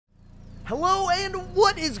Hello and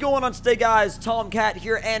what is going on today, guys? Tomcat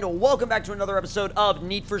here and welcome back to another episode of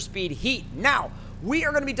Need for Speed Heat. Now, we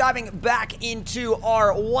are going to be diving back into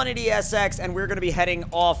our 180SX and we're going to be heading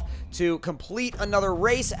off to complete another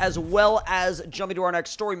race as well as jump into our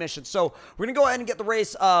next story mission. So we're going to go ahead and get the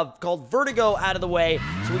race called Vertigo out of the way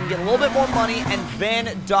so we can get a little bit more money and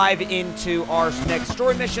then dive into our next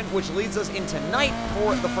story mission, which leads us into night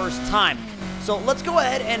for the first time. So let's go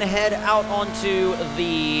ahead and head out onto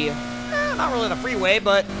the, not really the freeway,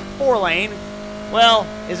 but 4-lane. Well,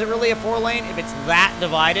 is it really a 4-lane if it's that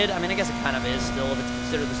divided? I mean, I guess it kind of is still if it's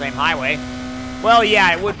considered the same highway. Well,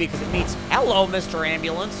 yeah, it would be because it meets, hello, Mr.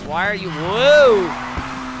 Ambulance. Why are you, whoa.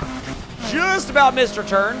 Just about missed a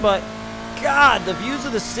turn, but God, the views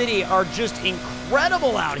of the city are just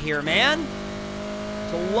incredible out here, man.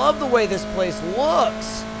 So love the way this place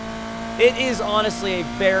looks. It is honestly a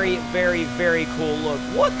very, very, very cool look.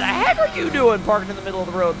 What the heck are you doing parking in the middle of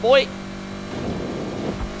the road, boy?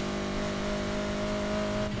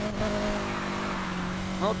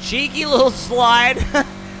 Well, cheeky little slide.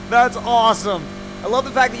 That's awesome. I love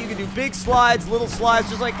the fact that you can do big slides, little slides,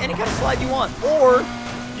 just like any kind of slide you want. Or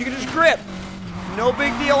you can just grip. No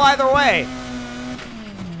big deal either way.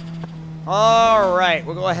 All right,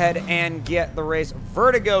 we'll go ahead and get the race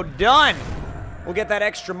Vertigo done. We'll get that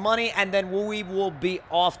extra money, and then we will be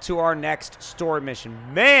off to our next story mission.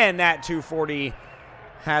 Man, that 240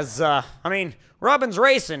 has, I mean, Robin's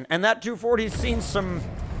racing, and that 240's seen some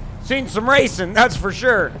racing, that's for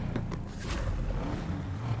sure.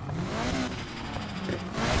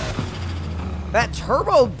 That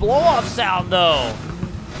turbo blow-off sound, though,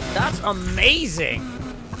 that's amazing.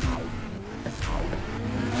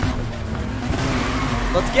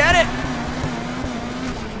 Let's get it.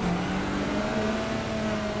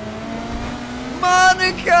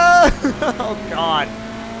 Monica! Oh, God.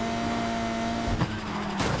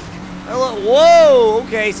 Hello. Whoa!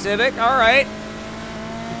 Okay, Civic. All right.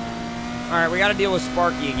 All right, we got to deal with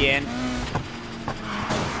Sparky again.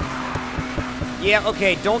 Yeah,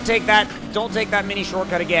 okay. Don't take that mini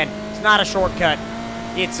shortcut again. It's not a shortcut.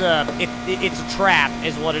 It's a trap,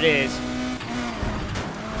 is what it is.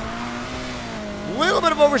 Little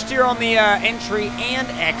bit of oversteer on the entry and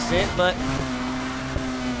exit, but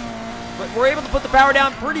we're able to put the power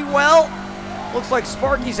down pretty well. Looks like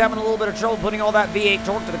Sparky's having a little bit of trouble putting all that V8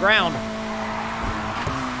 torque to the ground.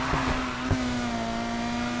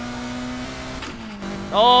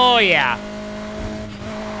 Oh, yeah.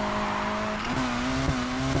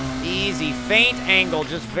 Easy. Faint angle.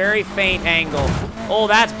 Just very faint angle. Oh,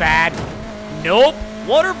 that's bad. Nope.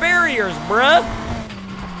 What are barriers, bruh?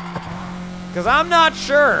 Because I'm not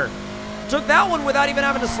sure. Took that one without even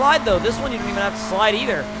having to slide, though. This one you didn't even have to slide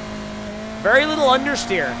either. Very little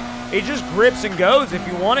understeer. It just grips and goes if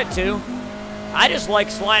you want it to. I just like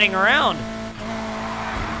sliding around.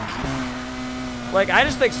 Like, I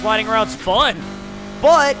just think sliding around's fun.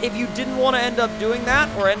 But if you didn't want to end up doing that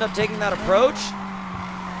or end up taking that approach,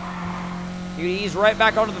 you could ease right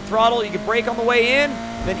back onto the throttle. You could brake on the way in,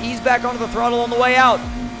 then ease back onto the throttle on the way out.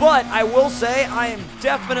 But I will say I am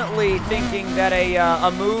definitely thinking that a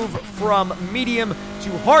move from medium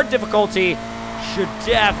to hard difficulty should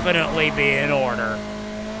definitely be in order.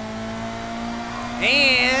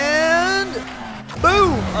 And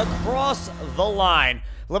boom, across the line.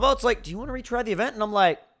 Levo's like, do you want to retry the event? And I'm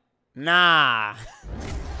like, nah.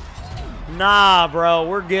 Nah, bro,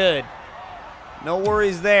 we're good. No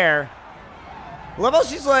worries there. Level,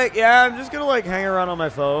 she's like, yeah, I'm just gonna like hang around on my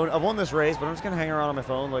phone. I've won this race, but I'm just gonna hang around on my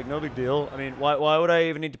phone. Like, no big deal. I mean, why would I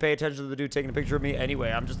even need to pay attention to the dude taking a picture of me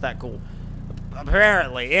anyway? I'm just that cool.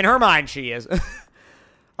 Apparently, in her mind, she is.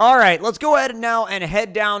 All right, let's go ahead now and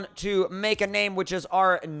head down to Make a Name, which is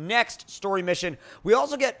our next story mission. We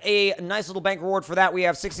also get a nice little bank reward for that. We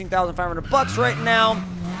have 16,500 bucks right now.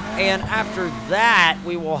 And after that,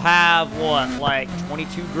 we will have, what, like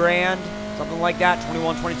 22 grand? Something like that,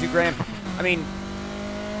 21, 22 grand. I mean,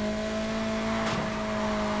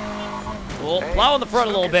 we'll plow in the front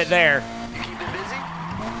a little bit there. You keeping busy?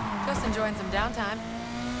 Just enjoying some downtime.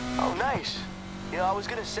 Oh, nice. You know, I was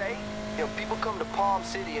gonna say, you know, people come to Palm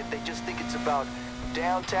City and they just think it's about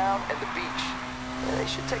downtown and the beach. Yeah, they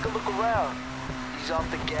should take a look around. Ease off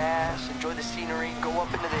the gas, enjoy the scenery, go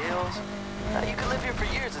up into the hills. You can live here for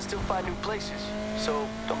years and still find new places. So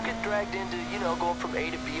don't get dragged into, you know, going from A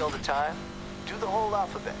to B all the time. Do the whole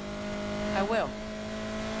alphabet. I will.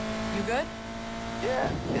 You good?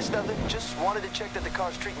 Yeah, it's nothing. Just wanted to check that the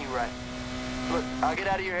car's treating you right. Look, I'll get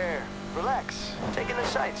out of your hair. Relax. Take in the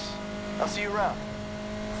sights. I'll see you around.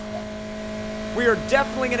 We are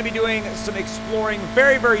definitely going to be doing some exploring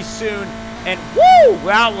very, very soon. And woo!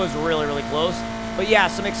 That was really, really close. But yeah,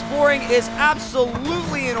 some exploring is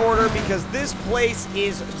absolutely in order because this place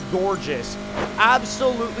is gorgeous.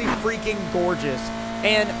 Absolutely freaking gorgeous.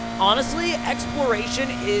 And honestly, exploration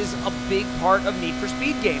is a big part of Need for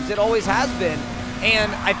Speed games. It always has been.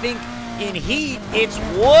 And I think in Heat, it's,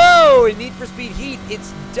 whoa, in Need for Speed Heat,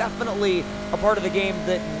 it's definitely a part of the game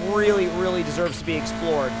that really, really deserves to be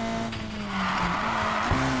explored.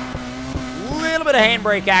 Little bit of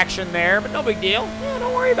handbrake action there, but no big deal. Yeah,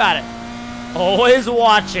 don't worry about it. Always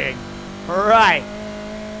watching. All right.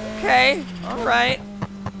 Okay. All right.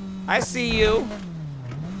 I see you.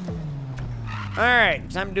 All right.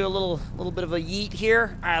 Time to do a little bit of a yeet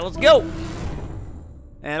here. All right, let's go.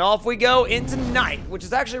 And off we go into night, which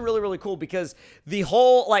is actually really, really cool because the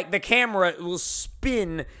whole, like, the camera will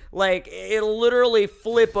spin, like, it'll literally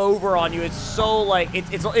flip over on you. It's so, like,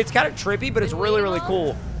 it's kind of trippy, but it's really, really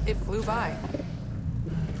cool. It flew by.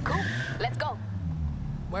 Cool. Let's go.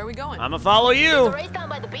 Where are we going? I'm gonna follow you. There's a race down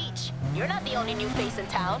by the beach. You're not the only new face in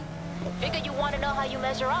town. Figure you want to know how you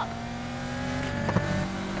measure up.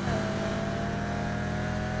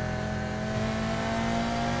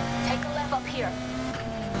 Take a left up here.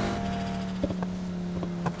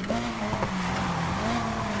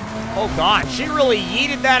 Oh, God. She really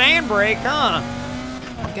yeeted that handbrake, huh?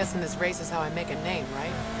 I'm guessing this race is how I make a name,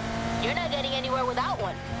 right? You're not getting anywhere without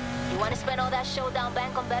one. You want to spend all that showdown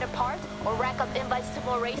bank on better parts or rack up invites to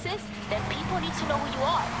more races? Then people need to know who you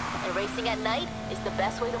are. And racing at night is the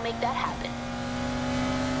best way to make that happen.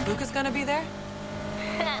 Luca's gonna be there?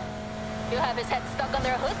 He'll have his head stuck under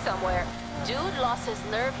a hood somewhere. Dude lost his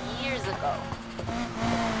nerve years ago.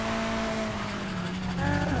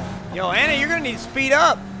 Yo, Anna, you're gonna need to speed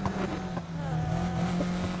up.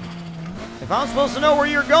 If I'm supposed to know where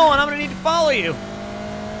you're going, I'm gonna need to follow you.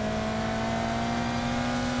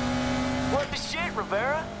 What the shit,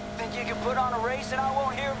 Rivera? Think you can put on a race and I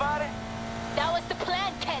won't hear about it? That was the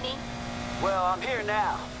plan, Kenny. Well, I'm here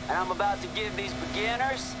now, and I'm about to give these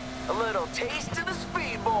beginners a little taste of the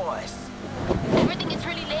Speed Boys. Everything is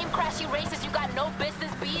really lame, crashy races you got no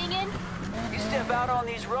business being in? You step out on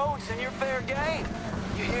these roads and you're fair game.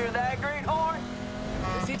 You hear that, Greenhorn?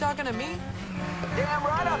 Is he talking to me? Damn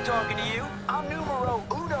right I'm talking to you. I'm numero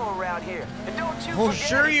uno around here. And don't you Oh, forget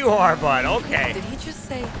sure it. you are, bud. Okay. Did he just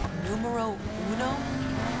say numero uno?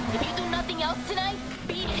 If you do nothing else tonight,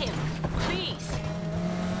 beat him, please.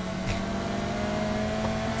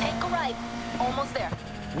 Take a right. Almost there.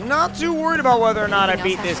 Not too worried about whether or not I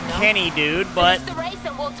Anything beat this else I should know? Kenny dude, but Finish the race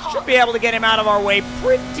and we'll talk. should be able to get him out of our way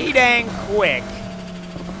pretty dang quick.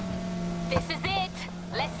 This is it.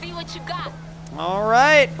 Let's see what you got. All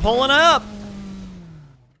right, pulling up.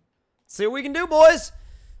 See what we can do, boys.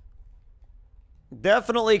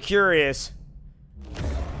 Definitely curious.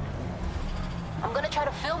 I'm gonna try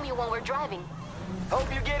to film you when we're driving.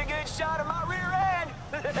 Hope you get a good shot of my rear end.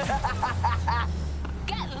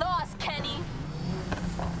 Get lost, Kenny.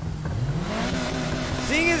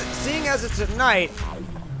 Seeing as it's at night,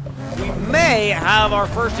 we may have our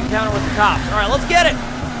first encounter with the cops. All right, let's get it.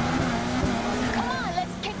 Come on,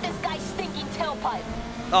 let's kick this guy's stinking tailpipe.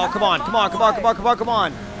 Oh, come on, come on, come on, come on, come on, come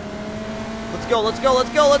on. Let's go, let's go, let's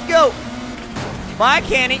go, let's go. Bye,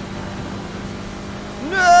 Kenny.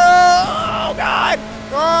 No, oh, God.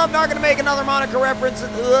 Oh, I'm not going to make another Monica reference.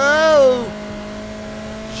 Oh.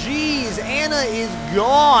 Jeez, Anna is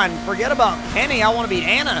gone. Forget about Kenny. I want to beat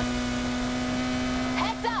Anna.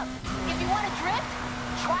 Heads up. If you want to drift,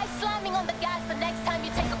 try slamming on the gas the next time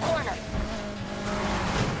you take a corner.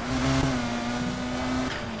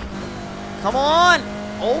 Come on.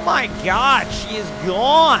 Oh, my God. She is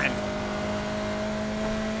gone.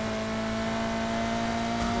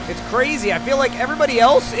 It's crazy. I feel like everybody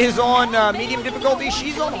else is on medium difficulty.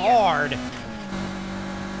 She's on hard.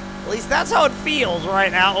 At least that's how it feels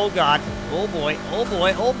right now. Oh, God. Oh, boy. Oh,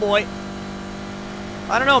 boy. Oh, boy.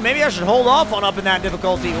 I don't know. Maybe I should hold off on up in that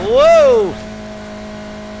difficulty. Whoa.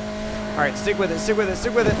 All right. Stick with it. Stick with it.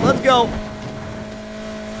 Stick with it. Let's go.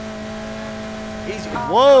 Easy.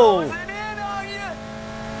 Whoa.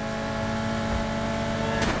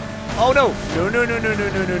 Oh, no. No, no, no, no, no,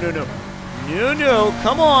 no, no, no, no. No, no,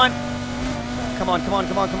 come on. Come on, come on,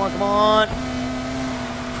 come on, come on, come on.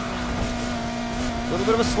 A little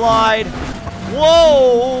bit of a slide.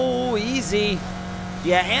 Whoa, easy.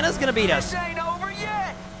 Yeah, Anna's going to beat us. This ain't over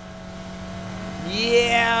yet.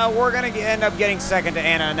 Yeah, we're going to end up getting second to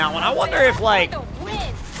Anna in that one. I wonder if, like...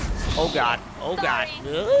 Oh, God. Oh, God.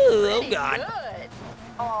 Oh, God. Good.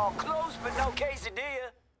 Oh, close, but no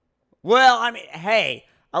quesadilla. Well, I mean, hey...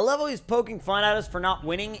 I love how he's poking fun at us for not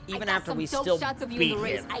winning, even I got after some we dope still shots of you beat in the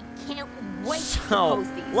race. him. I can't wait to So,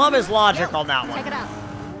 post these. love his logic Yo, on that one. Check it out.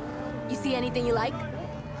 You see anything you like?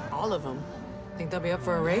 All of them. Think they'll be up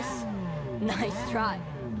for a race? Nice try.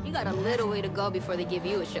 You got a little way to go before they give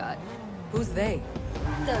you a shot. Who's they?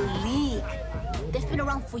 The League. They've been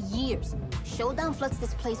around for years. Showdown floods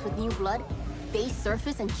this place with new blood. They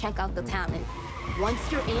surface and check out the talent. Once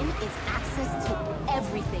you're in, it's access to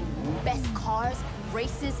everything. Best cars,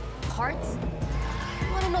 races, parts.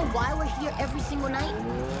 You wanna know why we're here every single night?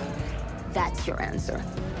 That's your answer.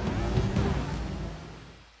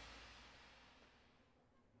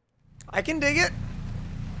 I can dig it.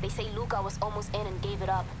 They say Luca was almost in and gave it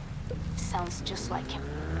up. Sounds just like him.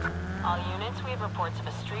 All units, we have reports of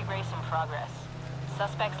a street race in progress.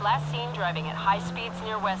 Suspects last seen driving at high speeds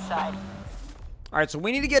near West Side. Alright, so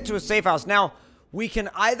we need to get to a safe house. Now, we can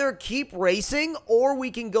either keep racing or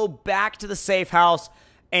we can go back to the safe house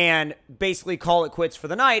and basically call it quits for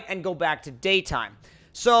the night and go back to daytime.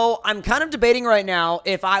 So, I'm kind of debating right now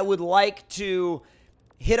if I would like to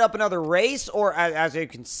hit up another race, or as you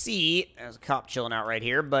can see, there's a cop chilling out right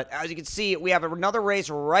here, but as you can see, we have another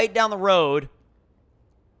race right down the road,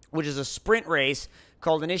 which is a sprint race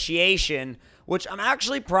called Initiation, which I'm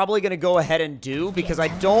actually probably going to go ahead and do because I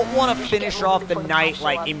don't want to finish off the night,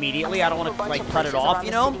 like, immediately. I don't want to, like, cut it off,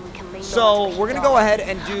 you know? So, we're going to go ahead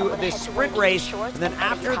and do this sprint race, and then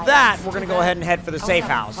after that, we're going to go ahead and head for the safe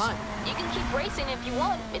house. You can keep racing if you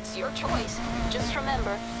want. It's your choice. Just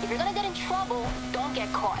remember, if you're gonna get in trouble, don't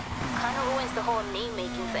get caught. Kind of ruins the whole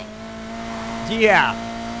name-making thing. Yeah.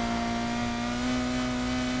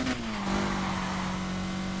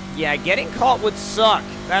 Yeah, getting caught would suck.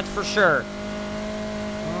 That's for sure.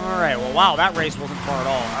 Alright, well, wow, that race wasn't far at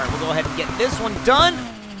all. Alright, we'll go ahead and get this one done.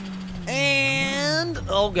 And,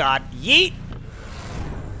 oh god, yeet.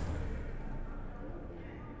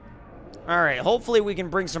 Alright, hopefully we can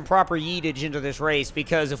bring some proper yeetage into this race,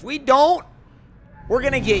 because if we don't, we're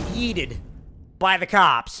gonna get yeeted by the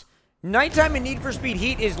cops. Nighttime in Need for Speed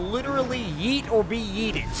Heat is literally yeet or be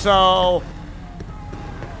yeeted, so...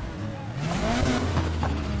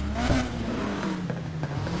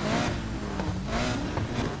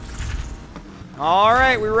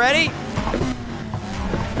 Alright, we ready?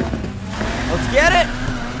 Let's get it!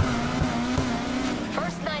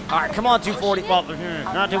 Alright, come on, 240. Well,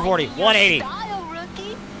 not 240. 180.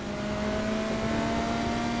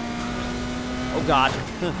 Oh, God.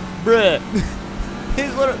 Bruh.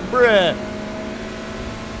 His little... Bruh.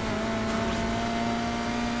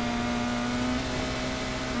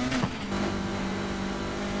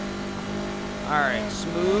 Alright,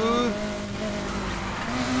 smooth.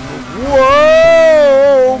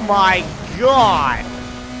 Whoa! My God.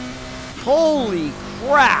 Holy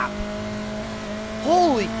crap.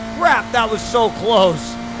 Holy crap, that was so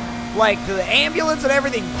close. Like, to the ambulance and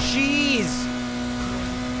everything. Jeez.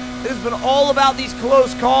 It's been all about these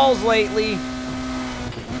close calls lately.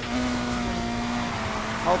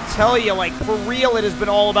 I'll tell you, like, for real, it has been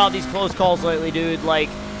all about these close calls lately, dude. Like,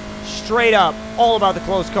 straight up, all about the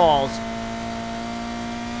close calls.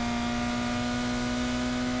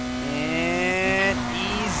 And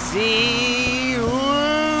easy.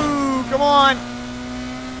 Ooh, come on.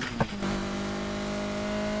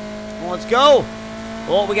 Let's go.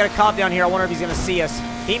 Oh, we got a cop down here. I wonder if he's going to see us.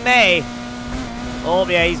 He may. Oh,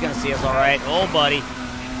 yeah, he's going to see us, all right. Oh, buddy.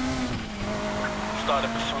 Start a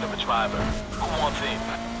pursuit of a driver. Who wants in?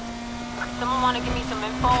 Someone want to give me some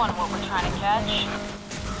info on what we're trying to catch?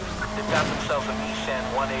 They've got themselves a Nissan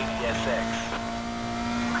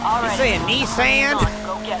 180SX. All right. You saying Nissan?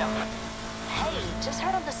 Go get him. Hey, just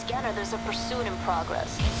heard on the scanner there's a pursuit in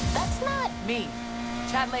progress. That's not... Me.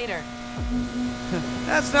 Chat later.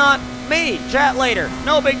 That's not me. Chat later.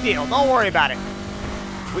 No big deal. Don't worry about it.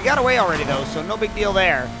 We got away already, though, so no big deal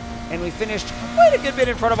there. And we finished quite a good bit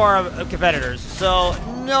in front of our competitors, so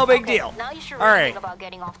no big deal. Now you should All really right. think about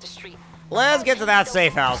getting off the street. Let's get to that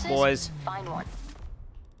safe house, boys. Find one.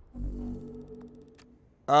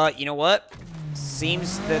 You know what?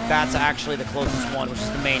 Seems that that's actually the closest one, which is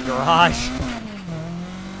the main garage.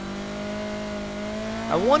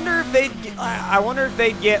 I wonder if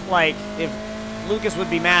they'd get, like, if Lucas would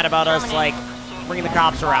be mad about us, like, bringing the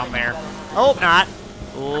cops around there. Oh, not.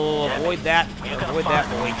 Oh, avoid that. Avoid that,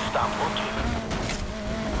 boy.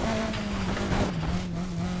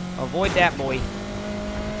 Avoid that, boy.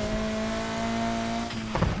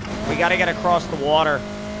 We gotta get across the water.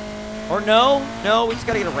 Or no, we just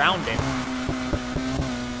gotta get around it.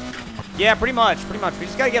 Yeah, pretty much. We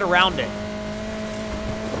just gotta get around it.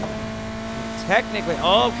 Technically,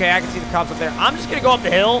 oh, okay, I can see the cops up there. I'm just gonna go up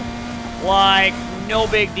the hill. Like, no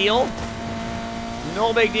big deal.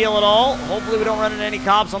 No big deal at all. Hopefully we don't run into any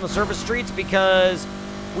cops on the surface streets because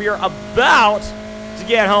we are about to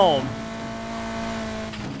get home.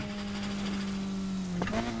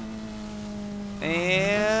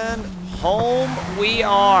 And home we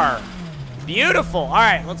are. Beautiful. All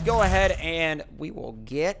right, let's go ahead and we will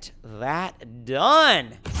get that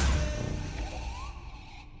done.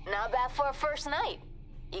 Not bad for a first night.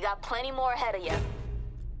 You got plenty more ahead of you.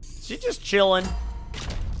 She's just chilling.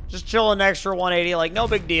 Just chilling next to her 180, like, no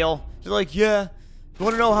big deal. She's like, yeah, you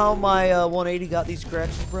want to know how my 180 got these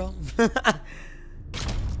scratches, bro?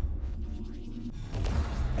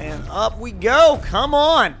 And up we go. Come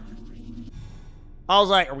on. I was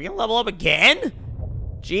like, are we going to level up again?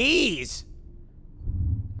 Jeez.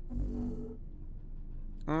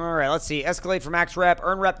 All right, let's see. Escalate for max rep.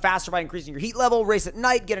 Earn rep faster by increasing your heat level. Race at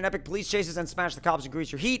night. Get an epic police chases and smash the cops. Increase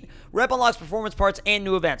your heat. Rep unlocks performance parts and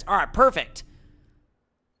new events. All right, perfect.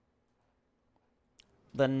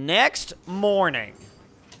 The next morning.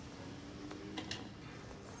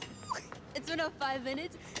 It's been up 5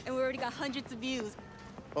 minutes, and we already got hundreds of views.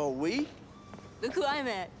 Oh, we? Look who I'm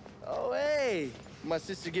at. Oh, hey. My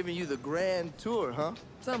sister giving you the grand tour, huh?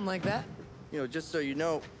 Something like that. You know, just so you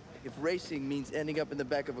know, if racing means ending up in the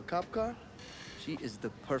back of a cop car, she is the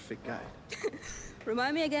perfect guy.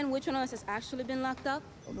 Remind me again which one of us has actually been locked up?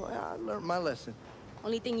 Oh, no, I learned my lesson.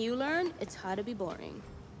 Only thing you learn, it's how to be boring.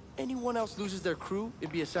 Anyone else loses their crew,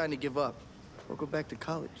 it'd be a sign to give up or go back to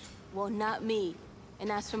college. Well, not me.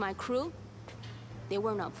 And as for my crew, they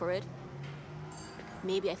weren't up for it.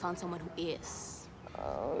 Maybe I found someone who is.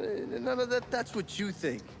 Oh, none of that, that's what you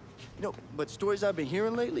think. You know, but stories I've been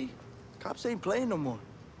hearing lately, cops ain't playing no more.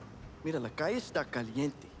 Mira, la calle está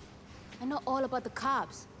caliente. I know all about the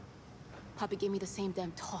cops. Papi gave me the same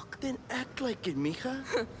damn talk. Then act like it,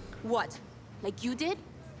 mija. What? Like you did?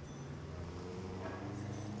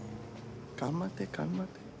 Cálmate, cálmate.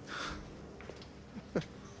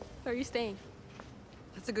 Where are you staying?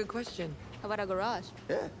 That's a good question. How about a garage?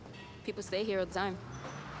 Yeah, People stay here all the time.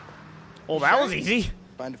 Oh, that was easy.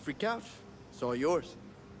 find a free couch. It's all yours.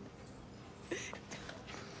 So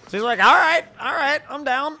he's like, all right, I'm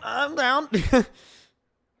down.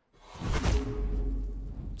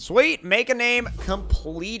 Sweet, make a name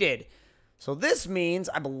completed. So this means,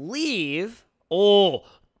 I believe, oh,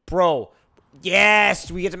 bro,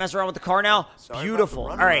 yes, we get to mess around with the car now. Beautiful.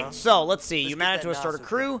 All right, so let's see. You managed to a starter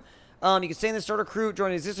crew. You can stay in the starter crew, join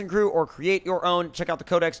an existing crew, or create your own. Check out the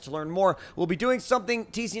codex to learn more. We'll be doing something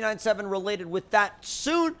TC97 related with that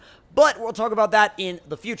soon, but we'll talk about that in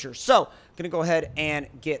the future. So, gonna go ahead and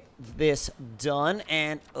get this done,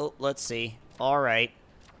 and oh, let's see. All right,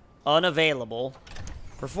 unavailable.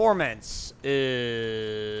 Performance.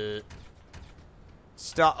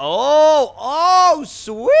 Stop. Oh,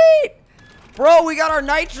 sweet, bro. We got our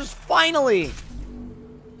nitrous finally.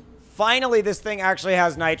 Finally, this thing actually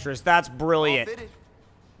has nitrous. That's brilliant.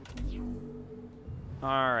 All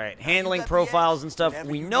right, handling profiles and stuff.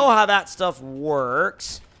 We know how that stuff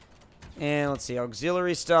works. And let's see,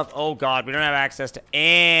 auxiliary stuff. Oh, God, we don't have access to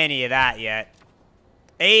any of that yet.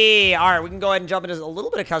 Hey, all right, we can go ahead and jump into a little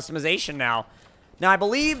bit of customization now. Now, I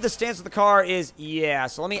believe the stance of the car is, yeah,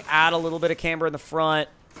 so let me add a little bit of camber in the front,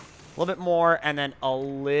 a little bit more, and then a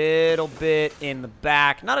little bit in the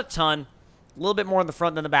back. Not a ton. A little bit more in the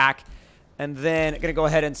front than the back. And then I'm going to go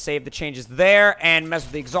ahead and save the changes there and mess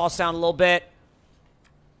with the exhaust sound a little bit.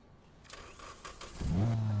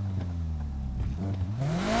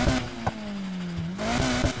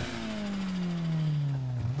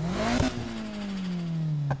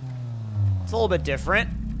 It's a little bit different.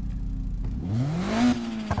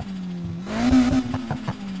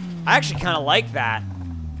 I actually kind of like that.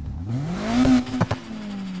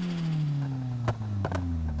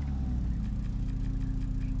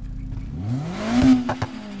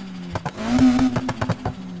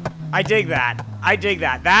 I dig that. I dig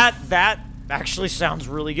that. That actually sounds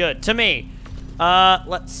really good to me.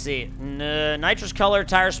 Let's see. Nitrous color,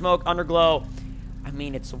 tire smoke, underglow. I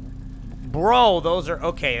mean, it's... Bro, those are...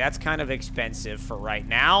 Okay, that's kind of expensive for right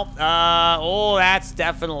now. Oh, that's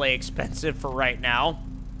definitely expensive for right now.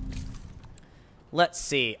 Let's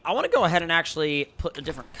see. I want to go ahead and actually put a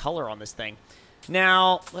different color on this thing.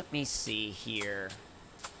 Now, let me see here.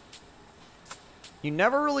 You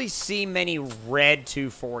never really see many red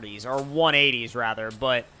 240s, or 180s rather,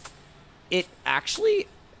 but it actually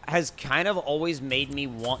has kind of always made me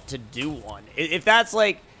want to do one. If that's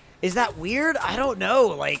like, is that weird? I don't know.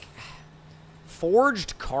 Like,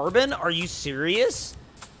 forged carbon? Are you serious?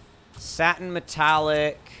 Satin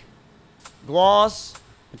metallic, gloss,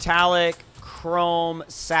 metallic, chrome,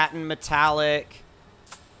 satin metallic.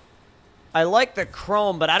 I like the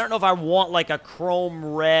chrome, but I don't know if I want like a chrome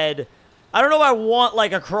red. I don't know if I want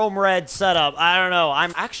like a chrome red setup. I don't know.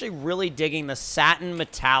 I'm actually really digging the satin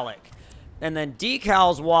metallic. And then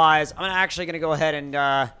decals wise, I'm actually going to go ahead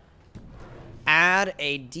and add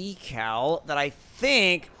a decal that I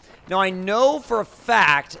think... Now, I know for a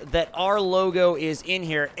fact that our logo is in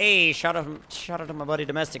here. Hey, shout out to my buddy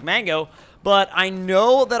Domestic Mango. But I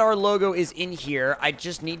know that our logo is in here. I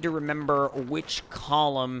just need to remember which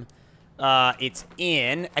column it's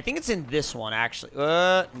in. I think it's in this one, actually.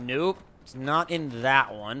 Nope. It's not in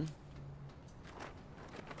that one.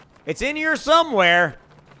 It's in here somewhere.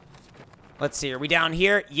 Let's see. Are we down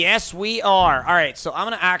here? Yes, we are. All right, so I'm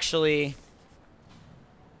going to actually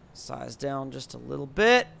size down just a little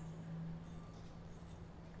bit.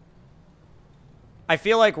 I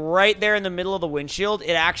feel like right there in the middle of the windshield,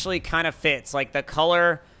 it actually kind of fits. Like the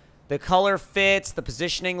color fits, the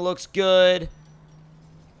positioning looks good.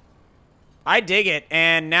 I dig it,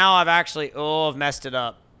 and now I've actually, I've messed it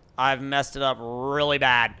up. I've messed it up really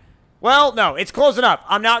bad. Well, no, it's close enough.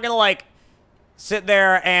 I'm not gonna like sit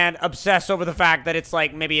there and obsess over the fact that it's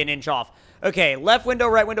like maybe an inch off. Okay, left window,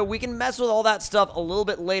 right window. We can mess with all that stuff a little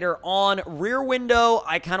bit later on. Rear window,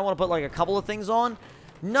 I kind of want to put like a couple of things on.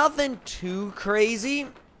 Nothing too crazy.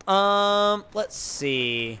 Let's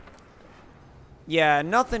see. Yeah,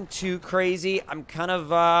 nothing too crazy. I'm kind of,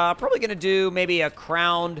 probably gonna do maybe a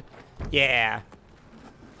crowned, yeah.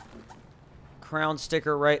 Crown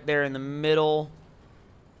sticker right there in the middle.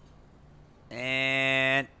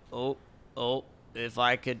 And, if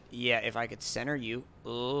I could center you.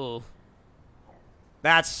 Oh.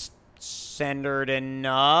 That's centered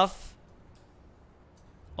enough.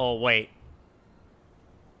 Oh, wait.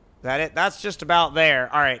 That it? That's just about there.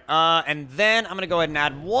 All right. And then I'm going to go ahead and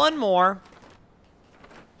add one more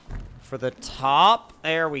for the top.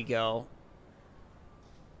 There we go.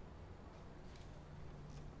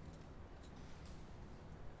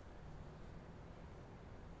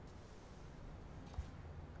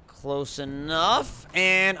 Close enough.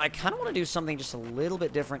 And I kind of want to do something just a little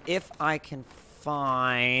bit different if I can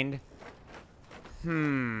find...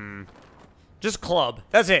 Just club.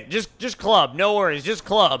 That's it. Just club. No worries. Just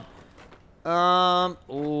club.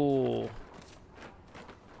 Ooh.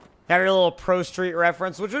 Have your little Pro Street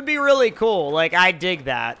reference, which would be really cool. Like, I dig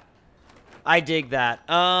that. I dig that.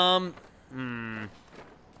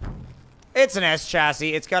 It's an S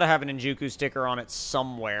chassis. It's got to have an Injuku sticker on it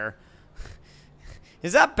somewhere.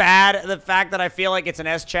 Is that bad? The fact that I feel like it's an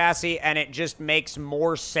S chassis and it just makes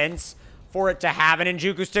more sense for it to have an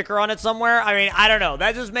Injuku sticker on it somewhere? I mean, I don't know.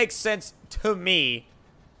 That just makes sense to me.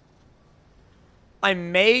 I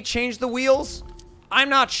may change the wheels. I'm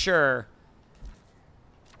not sure.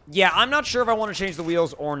 Yeah, I'm not sure if I want to change the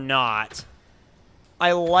wheels or not.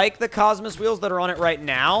 I like the Cosmos wheels that are on it right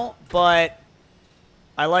now, but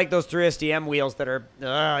I like those 3SDM wheels that are...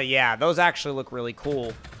 yeah, those actually look really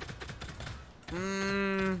cool.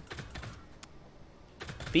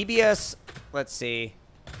 BBS, let's see.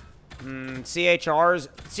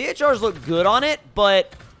 CHRs look good on it,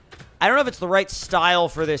 but I don't know if it's the right style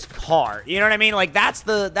for this car. You know what I mean? Like, that's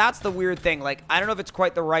the weird thing. Like, I don't know if it's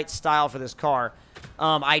quite the right style for this car.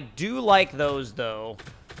 I do like those, though.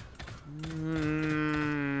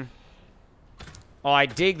 Oh, I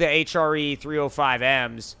dig the HRE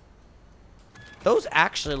 305Ms. Those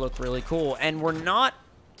actually look really cool, and we're not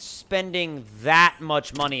spending that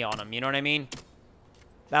much money on them. You know what I mean?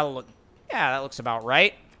 That'll look... Yeah, that looks about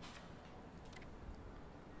right.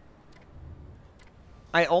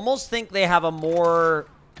 I almost think they have a more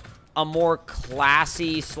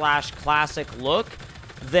classy / classic look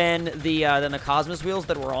than the Cosmos wheels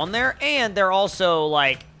that were on there, and they're also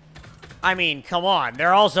like, I mean, come on,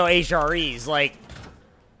 they're also HREs, like,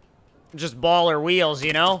 just baller wheels,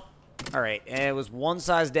 you know? All right, it was one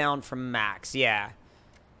size down from max, yeah.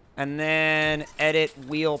 And then edit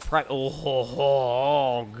wheel price.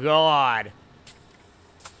 Oh, God.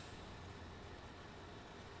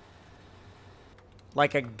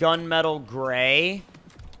 Like a gunmetal gray.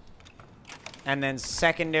 And then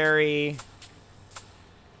secondary.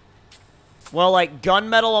 Well, like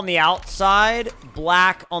gunmetal on the outside,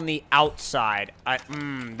 black on the outside.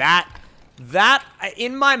 That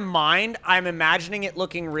in my mind, I'm imagining it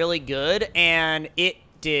looking really good, and it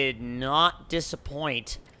did not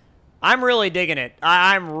disappoint. I'm really digging it.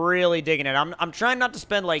 I'm really digging it. I'm trying not to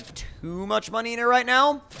spend like too much money in it right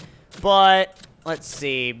now, but let's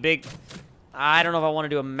see. I don't know if I want to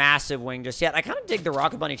do a massive wing just yet. I kind of dig the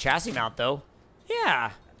Rocket Bunny chassis mount, though. Yeah.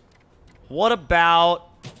 What about...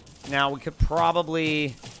 Now, we could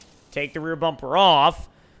probably take the rear bumper off.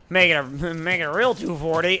 Make it a real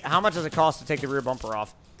 240. How much does it cost to take the rear bumper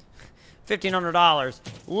off? $1,500.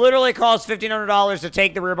 Literally costs $1,500 to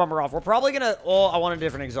take the rear bumper off. We're probably going to... Oh, I want a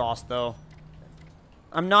different exhaust, though.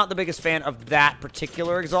 I'm not the biggest fan of that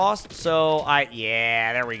particular exhaust, so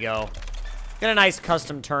yeah, there we go. Get a nice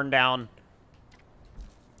custom turn down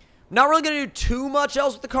Not really going to do too much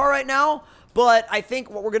else with the car right now, but I think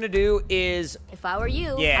what we're going to do is... If I were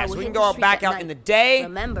you, Yeah, I so would we can hit go the out streets back at out night. in the day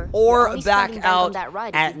Remember, or you're only back spending bank out on that ride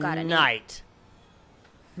if at you've got any. night.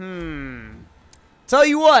 Tell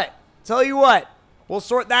you what. We'll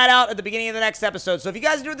sort that out at the beginning of the next episode. So if you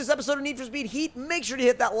guys enjoyed this episode of Need for Speed Heat, make sure to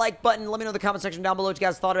hit that like button. Let me know in the comment section down below what you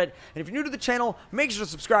guys thought of it. And if you're new to the channel, make sure to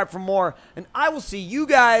subscribe for more. And I will see you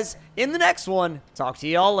guys in the next one. Talk to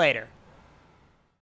y'all later.